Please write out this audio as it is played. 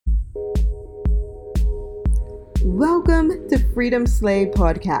Welcome to Freedom Slay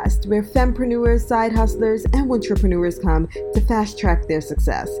Podcast, where fempreneurs, side hustlers, and entrepreneurs come to fast track their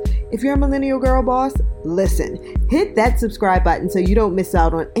success. If you're a millennial girl boss, listen, hit that subscribe button so you don't miss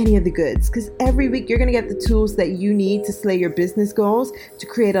out on any of the goods, because every week you're going to get the tools that you need to slay your business goals to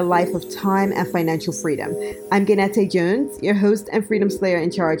create a life of time and financial freedom. I'm Ganette Jones, your host and Freedom Slayer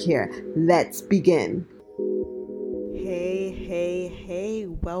in charge here. Let's begin. Hey,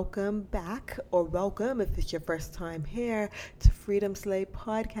 welcome back, or welcome if it's your first time here to Freedom Slay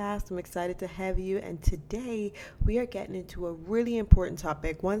Podcast. I'm excited to have you, and today we are getting into a really important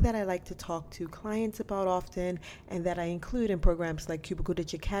topic, one that I like to talk to clients about often and that I include in programs like Cubicle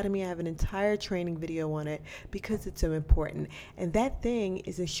Ditch Academy. I have an entire training video on it because it's so important, and that thing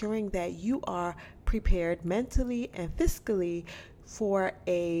is ensuring that you are prepared mentally and fiscally for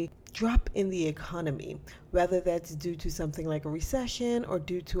a drop in the economy, whether that's due to something like a recession or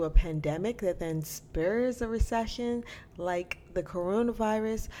due to a pandemic that then spurs a recession like the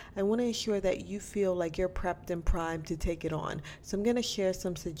coronavirus. I want to ensure that you feel like you're prepped and primed to take it on. So I'm going to share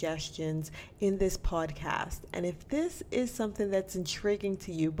some suggestions in this podcast. And if this is something that's intriguing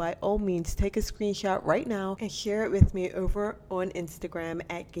to you, by all means, take a screenshot right now and share it with me over on Instagram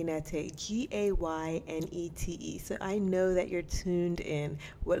at Ganette, Gaynete. So I know that you're tuned in.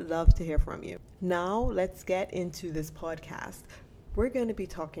 Would love to hear from you. Now let's get into this podcast. We're going to be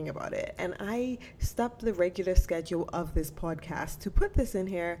talking about it, and I stopped the regular schedule of this podcast to put this in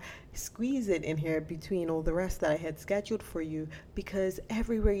here, squeeze it in here between all the rest that I had scheduled for you, because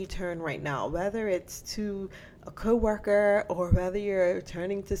everywhere you turn right now, whether it's to a coworker or whether you're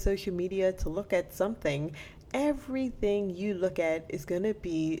turning to social media to look at something, everything you look at is going to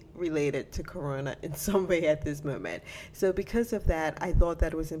be related to Corona in some way at this moment. So because of that, I thought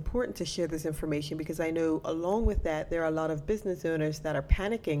that it was important to share this information, because I know along with that, there are a lot of business owners that are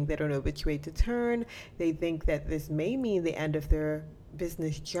panicking. They don't know which way to turn. They think that this may mean the end of their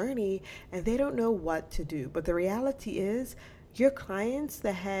business journey, and they don't know what to do. But the reality is, your clients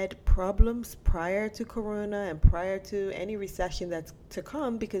that had problems prior to Corona and prior to any recession that's to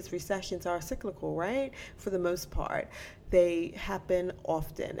come, because recessions are cyclical, right? For the most part, they happen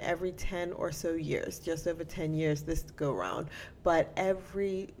often, every 10 or so years, just over 10 years this go round. But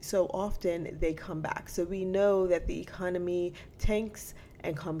every so often they come back. So we know that the economy tanks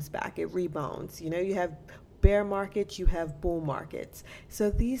and comes back. It rebounds. You know, you have bear markets, you have bull markets. So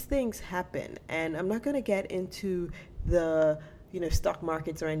these things happen, and I'm not going to get into the stock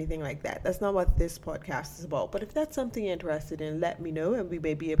markets or anything like that. That's not what this podcast is about. But if that's something you're interested in, let me know, and we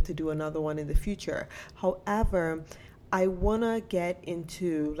may be able to do another one in the future. However, I want to get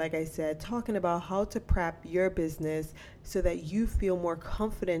into, like I said, talking about how to prep your business so that you feel more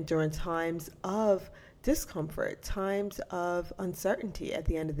confident during times of discomfort, times of uncertainty at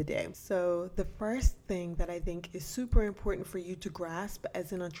the end of the day. So the first thing that I think is super important for you to grasp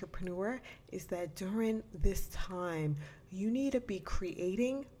as an entrepreneur is that during this time, you need to be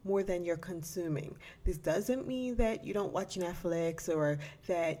creating more than you're consuming. This doesn't mean that you don't watch Netflix or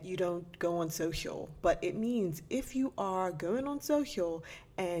that you don't go on social, but it means if you are going on social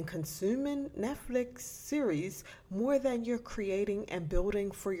and consuming Netflix series more than you're creating and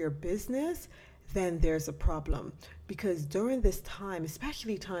building for your business, then there's a problem. Because during this time,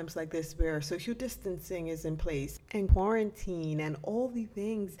 especially times like this where social distancing is in place and quarantine and all the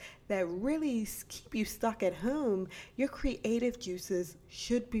things that really keep you stuck at home, your creative juices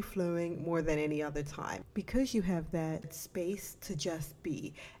should be flowing more than any other time, because you have that space to just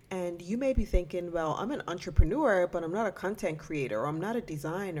be. And you may be thinking, well, I'm an entrepreneur, but I'm not a content creator, or I'm not a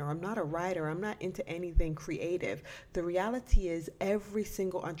designer, or I'm not a writer, I'm not into anything creative. The reality is every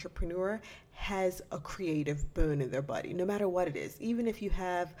single entrepreneur has a creative bone in their body, no matter what it is. Even if you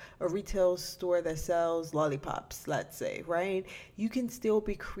have a retail store that sells lollipops, let's say, right? You can still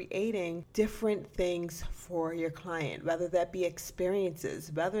be creating different things for your client, whether that be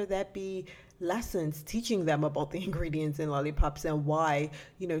experiences, whether that be lessons, teaching them about the ingredients in lollipops and why,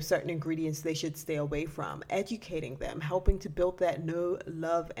 certain ingredients they should stay away from, educating them, helping to build that know,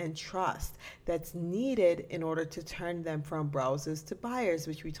 love, and trust that's needed in order to turn them from browsers to buyers,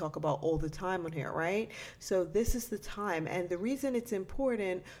 which we talk about all the time on here, right? So this is the time. And the reason it's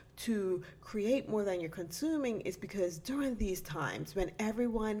important to create more than you're consuming is because during these times when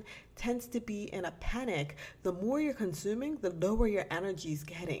everyone tends to be in a panic, the more you're consuming, the lower your energy is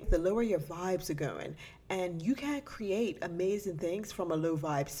getting, the lower your vibes are going. And you can't create amazing things from a low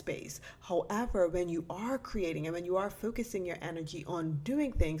vibe space. However, when you are creating and when you are focusing your energy on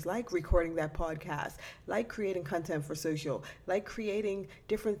doing things like recording that podcast, like creating content for social, like creating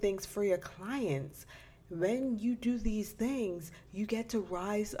different things for your clients, When you do these things, you get to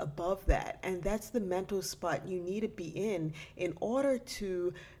rise above that. And that's the mental spot you need to be in order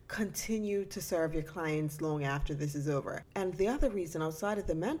to continue to serve your clients long after this is over. And the other reason outside of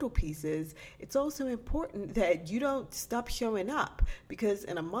the mental piece is it's also important that you don't stop showing up, because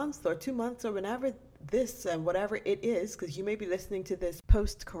in a month or 2 months or whenever this and whatever it is, because you may be listening to this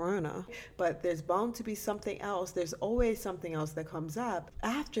post-corona, but there's bound to be something else. There's always something else that comes up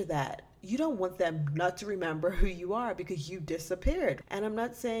after that. You don't want them not to remember who you are because you disappeared. And I'm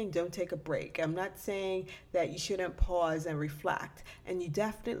not saying don't take a break. I'm not saying that you shouldn't pause and reflect. And you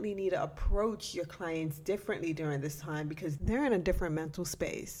definitely need to approach your clients differently during this time because they're in a different mental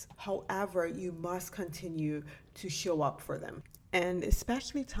space. However, you must continue to show up for them. And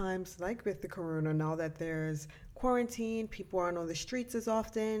especially times like with the corona, now that there's quarantine, people aren't on the streets as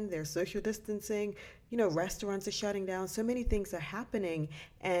often, there's social distancing, restaurants are shutting down, so many things are happening,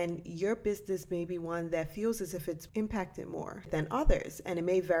 and your business may be one that feels as if it's impacted more than others, and it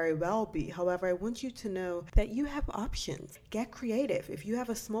may very well be. However, I want you to know that you have options. Get creative. If you have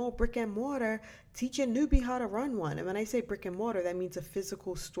a small brick and mortar, teach a newbie how to run one. And when I say brick and mortar, that means a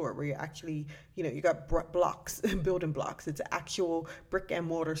physical store where you actually, you got blocks, building blocks. It's an actual brick and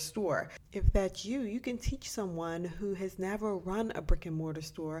mortar store. If that's you, you can teach someone who has never run a brick and mortar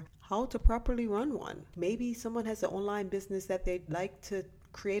store how to properly run one. Maybe someone has an online business that they'd like to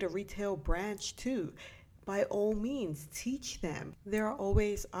create a retail branch too. By all means, teach them. There are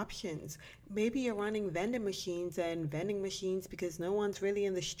always options. Maybe you're running vending machines because no one's really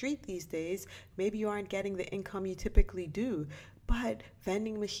in the street these days. Maybe you aren't getting the income you typically do. But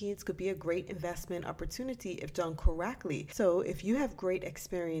vending machines could be a great investment opportunity if done correctly. So if you have great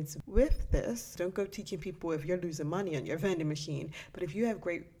experience with this, don't go teaching people if you're losing money on your vending machine. But if you have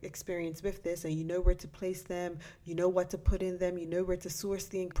great experience with this and you know where to place them, you know what to put in them, you know where to source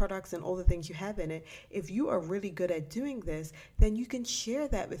the products and all the things you have in it, if you are really good at doing this, then you can share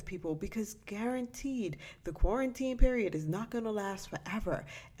that with people, because guaranteed the quarantine period is not going to last forever.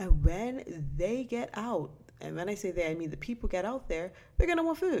 And when they get out, and when I say they, I mean the people get out there, they're going to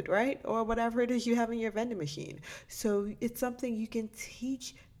want food, right? Or whatever it is you have in your vending machine. So it's something you can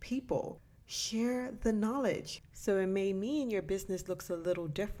teach people. Share the knowledge. So it may mean your business looks a little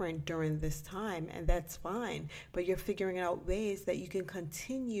different during this time, and that's fine. But you're figuring out ways that you can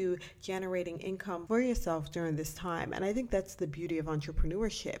continue generating income for yourself during this time. And I think that's the beauty of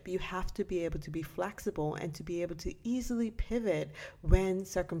entrepreneurship. You have to be able to be flexible and to be able to easily pivot when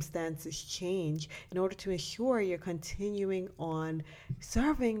circumstances change in order to ensure you're continuing on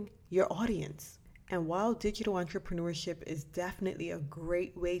serving your audience. And while digital entrepreneurship is definitely a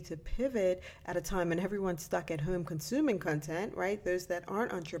great way to pivot at a time when everyone's stuck at home consuming content, right? Those that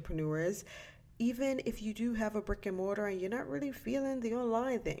aren't entrepreneurs, even if you do have a brick and mortar and you're not really feeling the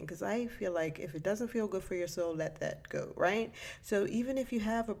online thing, because I feel like if it doesn't feel good for your soul, let that go, right? So even if you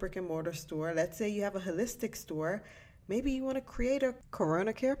have a brick and mortar store, let's say you have a holistic store, maybe you want to create a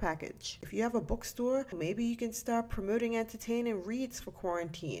Corona care package. If you have a bookstore, maybe you can start promoting entertaining reads for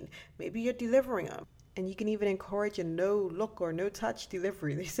quarantine. Maybe you're delivering them. And you can even encourage a no-look or no-touch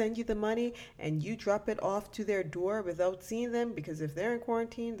delivery. They send you the money and you drop it off to their door without seeing them, because if they're in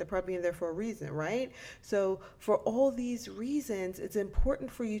quarantine, they're probably in there for a reason, right? So for all these reasons, it's important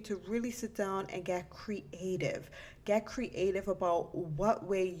for you to really sit down and get creative. Get creative about what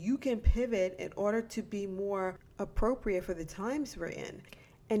way you can pivot in order to be more appropriate for the times we're in.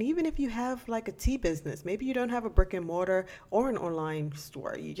 And even if you have like a tea business, maybe you don't have a brick and mortar or an online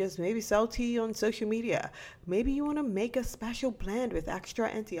store, you just maybe sell tea on social media. Maybe you want to make a special blend with extra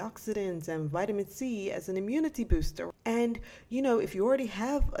antioxidants and vitamin C as an immunity booster. And, if you already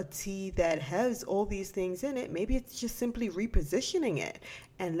have a tea that has all these things in it, maybe it's just simply repositioning it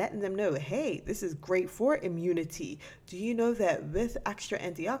and letting them know, hey, this is great for immunity. Do you know that with extra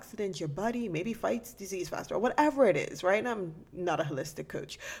antioxidants, your body maybe fights disease faster, or whatever it is, right? And I'm not a holistic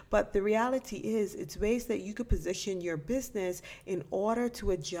coach, but the reality is it's ways that you could position your business in order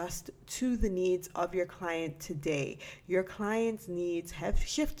to adjust to the needs of your client today. Your client's needs have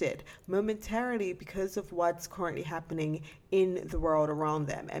shifted momentarily because of what's currently happening in the world around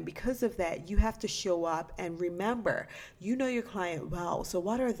them. And because of that, you have to show up and remember, you know your client well. So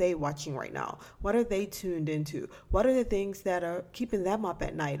what are they watching right now? What are they tuned into? What are the things that are keeping them up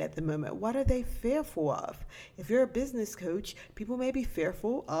at night at the moment? What are they fearful of? If you're a business coach, people may be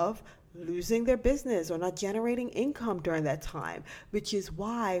fearful of losing their business or not generating income during that time, which is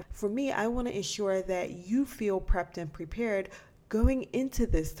why, for me, I want to ensure that you feel prepped and prepared going into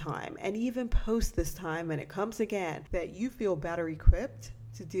this time and even post this time when it comes again, that you feel better equipped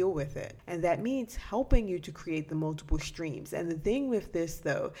to deal with it. And that means helping you to create the multiple streams. And the thing with this,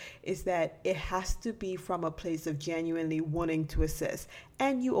 though, is that it has to be from a place of genuinely wanting to assist.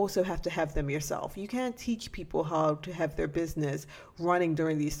 And you also have to have them yourself. You can't teach people how to have their business running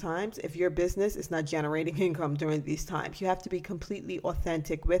during these times if your business is not generating income during these times. You have to be completely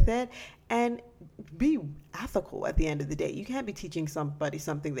authentic with it and be ethical at the end of the day. You can't be teaching somebody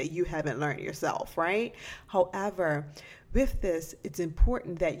something that you haven't learned yourself, right? However, with this, it's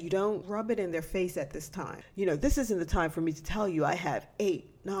important that you don't rub it in their face at this time. This isn't the time for me to tell you I have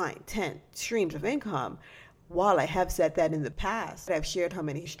 8, 9, 10 streams of income. While I have said that in the past, I've shared how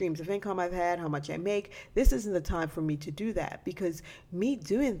many streams of income I've had, how much I make. This isn't the time for me to do that, because me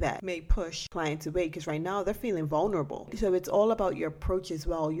doing that may push clients away, because right now they're feeling vulnerable. So it's all about your approach as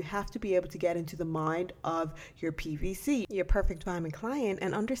well. You have to be able to get into the mind of your PVC, your perfect diamond client,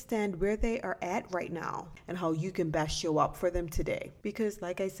 and understand where they are at right now and how you can best show up for them today. Because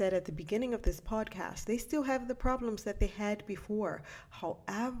like I said at the beginning of this podcast, they still have the problems that they had before.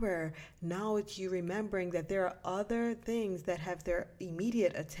 However, now it's you remembering that there are other things that have their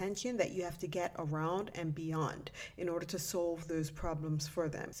immediate attention that you have to get around and beyond in order to solve those problems for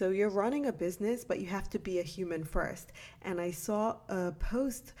them. So you're running a business, but you have to be a human first. And I saw a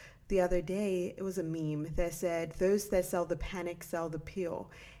post the other day, it was a meme that said, "Those that sell the panic sell the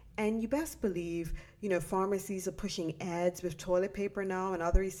pill." And you best believe, pharmacies are pushing ads with toilet paper now and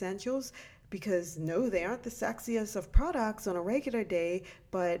other essentials, because no, they aren't the sexiest of products on a regular day,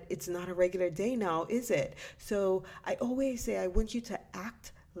 but it's not a regular day now, is it? So I always say I want you to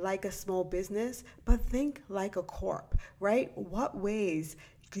act like a small business, but think like a corp, right? What ways,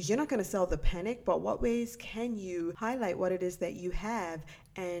 because you're not going to sell the panic, but what ways can you highlight what it is that you have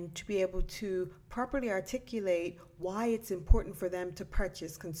and to be able to properly articulate why it's important for them to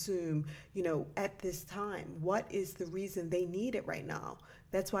purchase, consume, at this time? What is the reason they need it right now?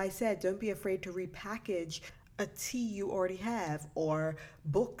 That's why I said, don't be afraid to repackage a tea you already have or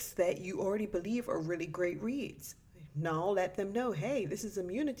books that you already believe are really great reads. Now let them know, hey, this is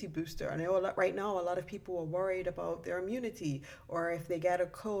immunity booster. I know right now a lot of people are worried about their immunity, or if they get a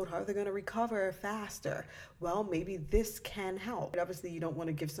cold, how are they going to recover faster? Well, maybe this can help. Obviously, you don't want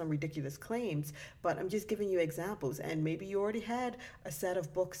to give some ridiculous claims, but I'm just giving you examples. And maybe you already had a set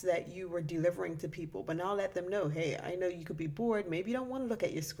of books that you were delivering to people, but now let them know, hey, I know you could be bored. Maybe you don't want to look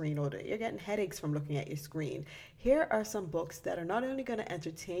at your screen all day. You're getting headaches from looking at your screen. Here are some books that are not only going to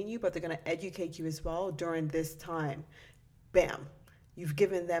entertain you, but they're going to educate you as well during this time. Bam. You've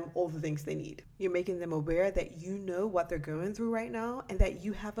given them all the things they need. You're making them aware that you know what they're going through right now and that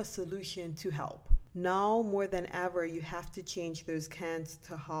you have a solution to help. Now more than ever, you have to change those cans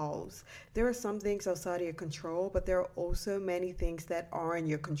to hows. There are some things outside of your control, but there are also many things that are in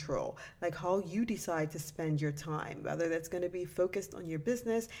your control, like how you decide to spend your time, whether that's going to be focused on your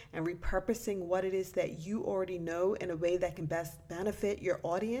business and repurposing what it is that you already know in a way that can best benefit your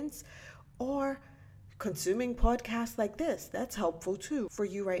audience, or consuming podcasts like this. That's helpful too for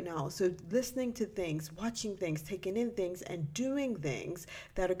you right now. So listening to things, watching things, taking in things, and doing things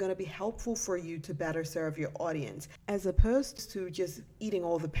that are going to be helpful for you to better serve your audience, as opposed to just eating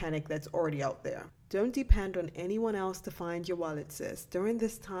all the panic that's already out there. Don't depend on anyone else to find your wallet, sis. During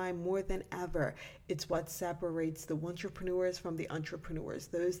this time, more than ever, it's what separates the entrepreneurs from the entrepreneurs.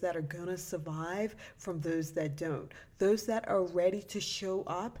 Those that are going to survive from those that don't. Those that are ready to show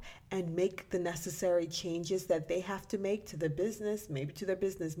up and make the necessary changes that they have to make to the business, maybe to their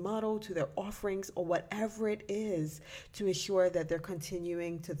business model, to their offerings, or whatever it is, to ensure that they're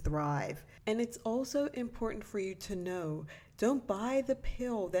continuing to thrive. And it's also important for you to know, don't buy the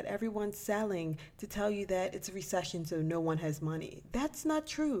pill that everyone's selling to tell you that it's a recession so no one has money. That's not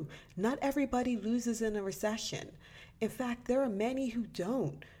true. Not everybody loses in a recession. In fact, there are many who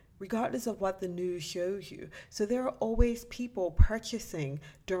don't, regardless of what the news shows you. So there are always people purchasing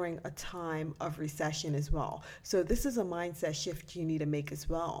during a time of recession as well. So this is a mindset shift you need to make as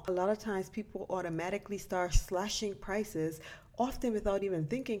well. A lot of times people automatically start slashing prices, often without even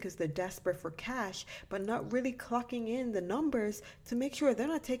thinking, because they're desperate for cash, but not really clocking in the numbers to make sure they're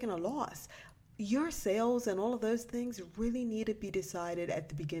not taking a loss. Your sales and all of those things really need to be decided at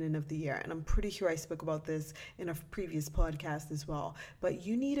the beginning of the year. And I'm pretty sure I spoke about this in a previous podcast as well. But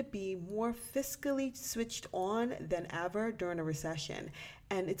you need to be more fiscally switched on than ever during a recession.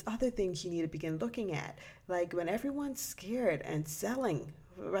 And it's other things you need to begin looking at. Like when everyone's scared and selling,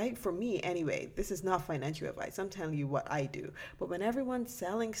 right? For me anyway, this is not financial advice. I'm telling you what I do. But when everyone's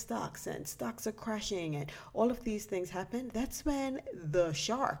selling stocks and stocks are crashing and all of these things happen, that's when the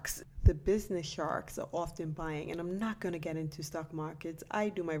sharks, the business sharks, are often buying. And I'm not going to get into stock markets. I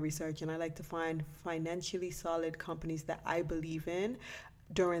do my research and I like to find financially solid companies that I believe in.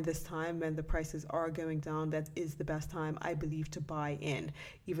 during this time when the prices are going down, that is the best time, I believe, to buy in,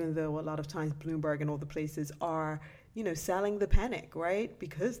 even though a lot of times Bloomberg and all the places are, selling the panic, right?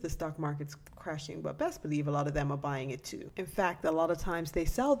 Because the stock market's crashing, but best believe a lot of them are buying it too. In fact, a lot of times they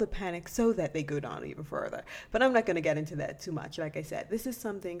sell the panic so that they go down even further. But I'm not going to get into that too much. Like I said, this is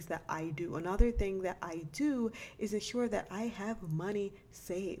some things that I do. Another thing that I do is ensure that I have money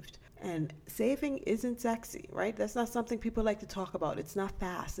saved. And saving isn't sexy, right? That's not something people like to talk about. It's not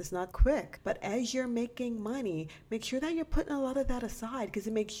fast. It's not quick. But as you're making money, make sure that you're putting a lot of that aside, because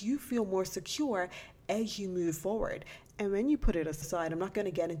it makes you feel more secure as you move forward. And when you put it aside, I'm not going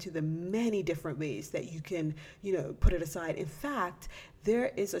to get into the many different ways that you can, put it aside. In fact,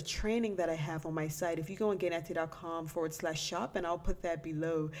 there is a training that I have on my site. If you go on gainete.com/shop, and I'll put that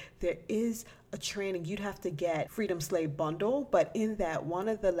below, there is a training. You'd have to get Freedom Slave Bundle, but in that, one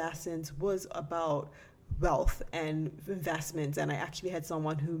of the lessons was about wealth and investments. And I actually had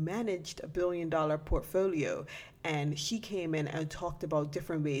someone who managed $1 billion portfolio, and she came in and talked about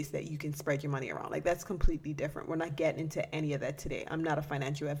different ways that you can spread your money around. Like, that's completely different. We're not getting into any of that today. I'm not a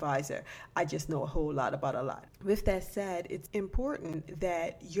financial advisor. I just know a whole lot about a lot. With that said, it's important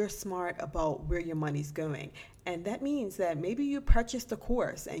that you're smart about where your money's going. And that means that maybe you purchased a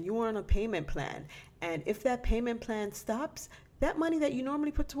course and you're on a payment plan. And if that payment plan stops, that money that you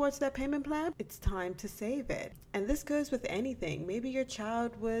normally put towards that payment plan, it's time to save it. And this goes with anything. Maybe your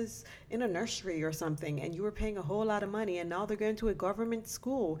child was in a nursery or something and you were paying a whole lot of money, and now they're going to a government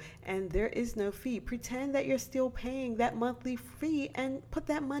school and there is no fee. Pretend that you're still paying that monthly fee and put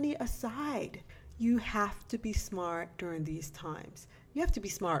that money aside. You have to be smart during these times. You have to be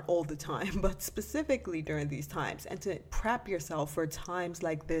smart all the time, but specifically during these times, and to prep yourself for times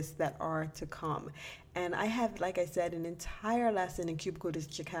like this that are to come. And I have, like I said, an entire lesson in Cubicle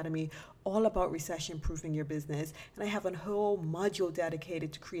Ditch Academy all about recession-proofing your business. And I have a whole module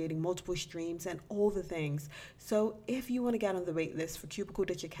dedicated to creating multiple streams and all the things. So if you want to get on the wait list for Cubicle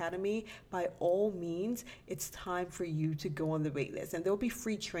Ditch Academy, by all means, it's time for you to go on the wait list. And there'll be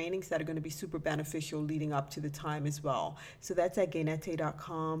free trainings that are going to be super beneficial leading up to the time as well. So that's at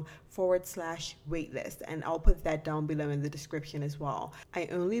gainete.com/waitlist. And I'll put that down below in the description as well. I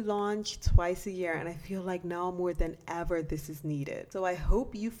only launch twice a year, and I feel like now more than ever this is needed. So I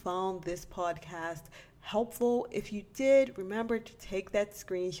hope you found this podcast helpful. If you did, remember to take that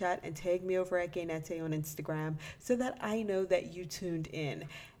screenshot and tag me over at Gainete on Instagram so that I know that you tuned in.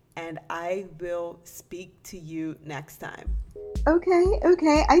 And I will speak to you next time.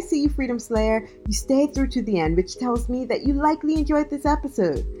 Okay. I see you, Freedom Slayer. You stayed through to the end, which tells me that you likely enjoyed this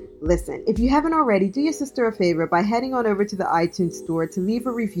episode. Listen, if you haven't already, do your sister a favor by heading on over to the iTunes store to leave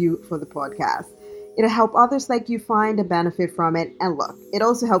a review for the podcast. It'll help others like you find and benefit from it. And look, it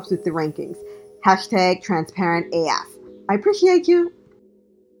also helps with the rankings. #transparentAF. I appreciate you.